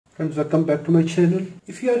Friends, welcome back to my channel.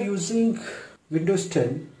 If you are using Windows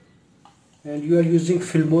 10 and you are using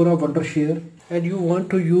Filmora wondershare and you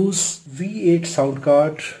want to use V8 sound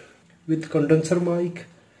card with condenser mic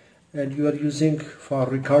and you are using for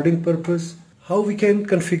recording purpose, how we can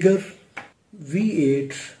configure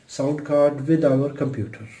V8 sound card with our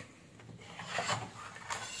computer.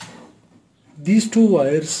 These two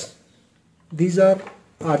wires, these are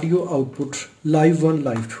audio output, live 1,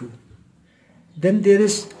 live 2. Then there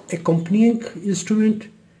is accompanying instrument.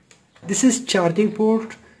 This is charging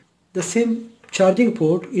port. The same charging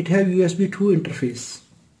port, it have USB 2 interface.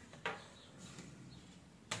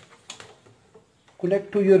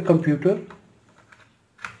 Connect to your computer.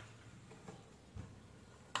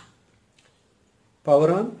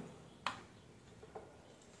 Power on.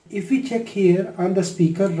 If we check here on the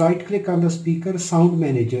speaker, right click on the speaker, sound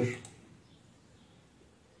manager.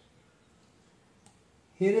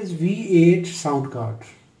 Here is V8 sound card.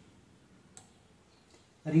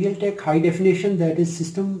 Realtek high definition, that is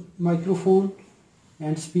system microphone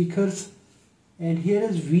and speakers, and here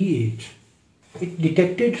is V8. It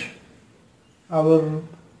detected our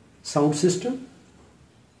sound system.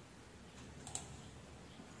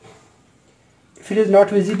 If it is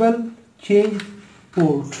not visible, change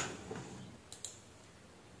port.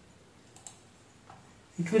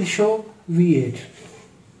 It will show V8.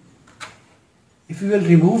 If we will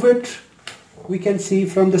remove it, we can see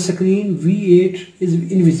from the screen V8 is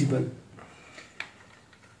invisible.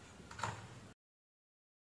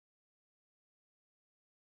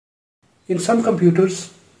 In some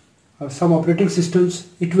computers or some operating systems,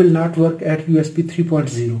 it will not work at USB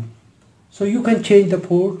 3.0. So you can change the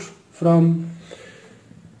port from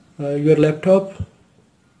your laptop.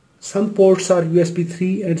 Some ports are USB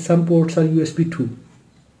 3 and some ports are USB 2.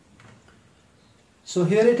 So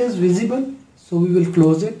here it is visible. So we will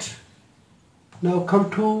close it. Now come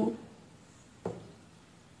to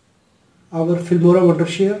our Filmora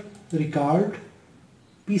wondershare, record,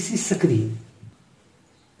 PC screen.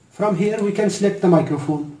 From here we can select the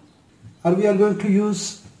microphone. Are we are going to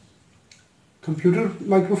use computer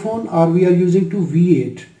microphone or we are using to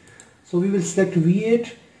V8. So we will select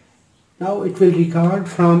V8. Now it will record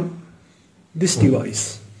from this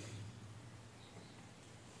device.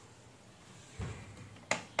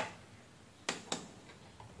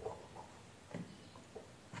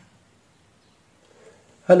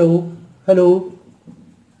 Hello, hello.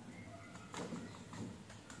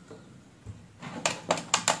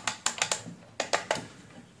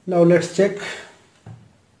 Now let's check.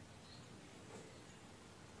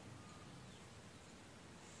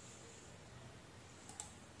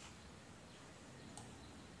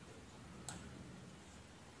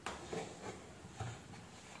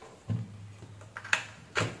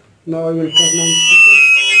 Now I will turn on speaker.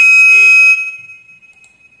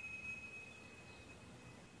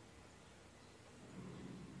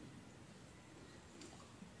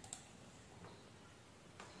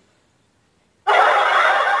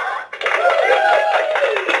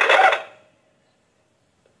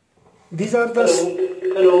 These are the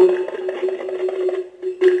hello.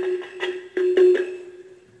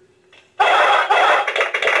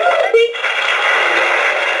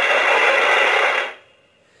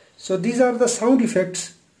 So these are the sound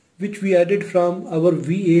effects which we added from our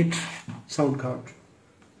V8 sound card.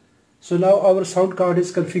 So now our sound card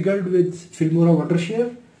is configured with Filmora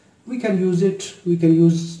wondershare. We can use it. We can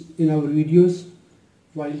use in our videos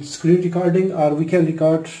while screen recording, or we can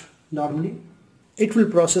record normally. It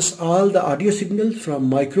will process all the audio signals from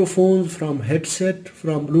microphones, from headset,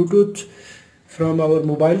 from Bluetooth, from our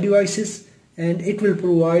mobile devices, and it will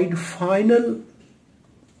provide final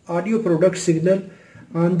audio product signal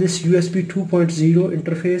on this USB 2.0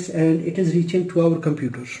 interface, and it is reaching to our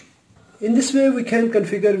computer. In this way we can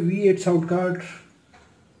configure V8 sound card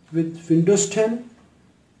with Windows 10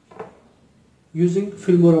 using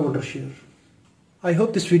Filmora wondershare. I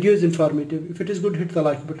hope this video is informative. If it is good, hit the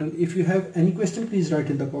like button. If you have any question, please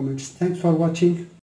write in the comments. Thanks for watching.